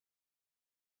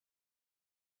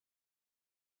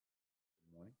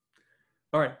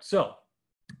All right, so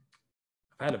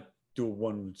I had to do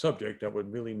one subject that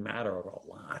would really matter a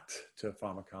lot to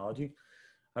pharmacology.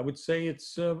 I would say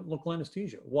it's local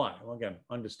anesthesia. Why? Well, again,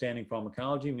 understanding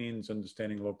pharmacology means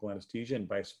understanding local anesthesia and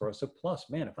vice versa. Plus,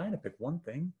 man, if I had to pick one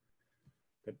thing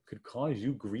that could cause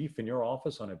you grief in your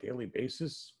office on a daily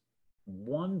basis,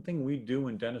 one thing we do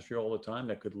in dentistry all the time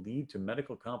that could lead to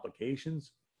medical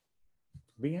complications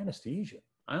would be anesthesia.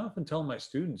 I often tell my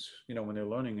students, when they're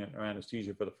learning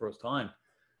anesthesia for the first time,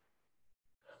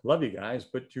 love you guys,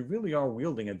 but you really are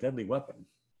wielding a deadly weapon,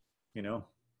 you know?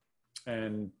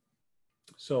 And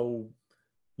so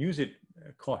use it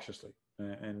cautiously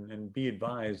and be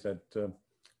advised that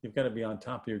you've got to be on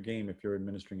top of your game if you're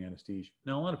administering anesthesia.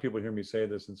 Now, a lot of people hear me say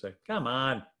this and say, come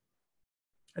on,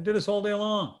 I do this all day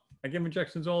long. I give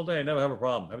injections all day. I never have a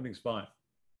problem. Everything's fine.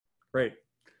 Great.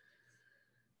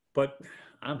 But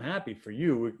I'm happy for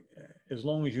you as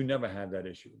long as you never had that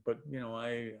issue. But,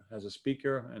 I, as a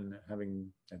speaker and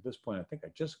having, at this point, I think I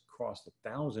just crossed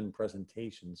 1,000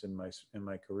 presentations in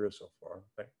my career so far.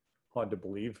 Hard to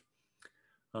believe.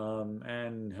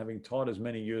 And having taught as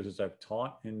many years as I've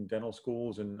taught in dental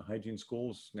schools and hygiene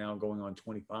schools, now going on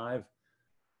 25, I've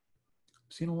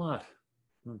seen a lot,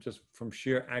 just from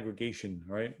sheer aggregation,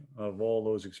 right, of all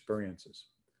those experiences.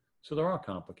 So there are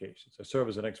complications. I serve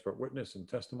as an expert witness and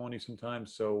testimony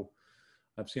sometimes, so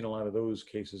I've seen a lot of those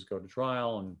cases go to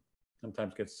trial and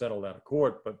sometimes get settled out of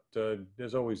court, but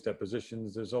there's always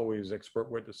depositions, there's always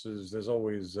expert witnesses, there's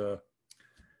always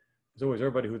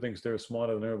everybody who thinks they're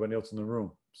smarter than everybody else in the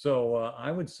room. So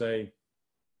I would say,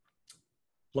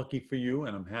 lucky for you,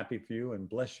 and I'm happy for you, and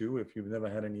bless you if you've never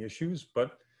had any issues.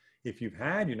 But if you've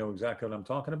had, you know exactly what I'm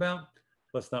talking about.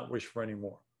 Let's not wish for any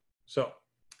more. So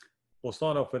we'll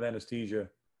start off with anesthesia,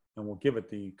 and we'll give it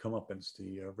the comeuppance,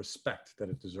 the respect that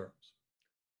it deserves.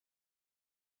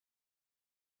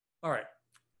 All right.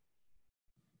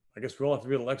 I guess we all have to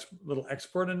be a little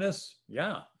expert in this.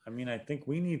 Yeah. I mean, I think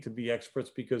we need to be experts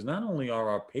because not only are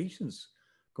our patients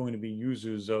going to be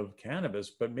users of cannabis,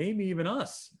 but maybe even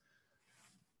us.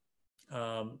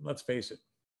 Let's face it.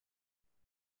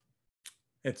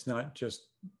 It's not just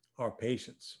our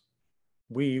patients.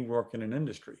 We work in an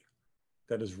industry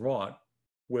that is wrought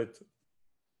with,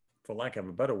 for lack of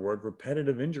a better word,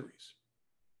 repetitive injuries.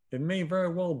 It may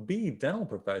very well be dental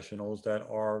professionals that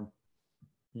are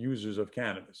users of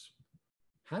cannabis.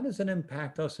 How does it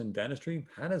impact us in dentistry?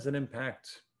 How does it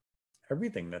impact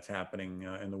everything that's happening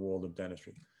in the world of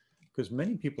dentistry? Because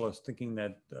many people are thinking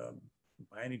that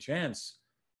by any chance,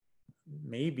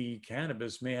 maybe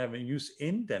cannabis may have a use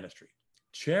in dentistry.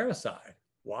 Chair-side.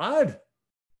 What?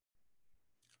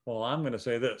 Well, I'm going to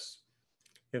say this.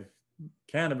 If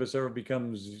cannabis ever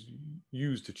becomes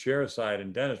used to chair-side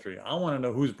in dentistry, I want to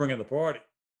know who's bringing the party.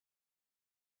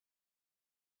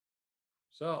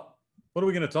 So, what are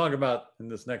we going to talk about in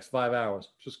this next 5 hours?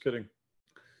 Just kidding.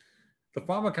 The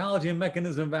pharmacology and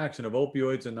mechanism of action of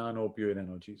opioids and non-opioid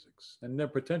analgesics and their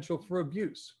potential for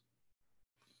abuse.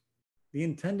 The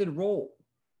intended role,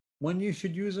 when you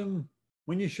should use them,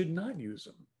 when you should not use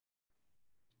them.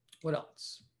 What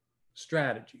else?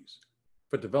 Strategies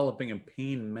for developing a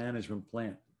pain management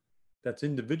plan that's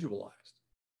individualized.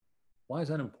 Why is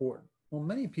that important? Well,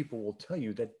 many people will tell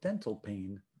you that dental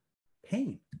pain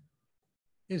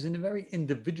is in a very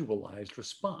individualized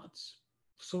response.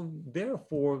 So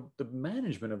therefore, the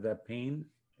management of that pain,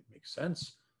 it makes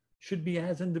sense, should be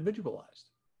as individualized.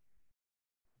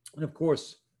 And of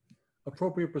course,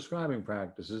 appropriate prescribing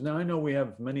practices. Now, I know we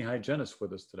have many hygienists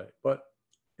with us today, but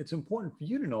it's important for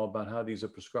you to know about how these are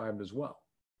prescribed as well,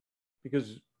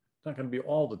 because it's not going to be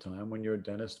all the time when your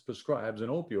dentist prescribes an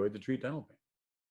opioid to treat dental pain.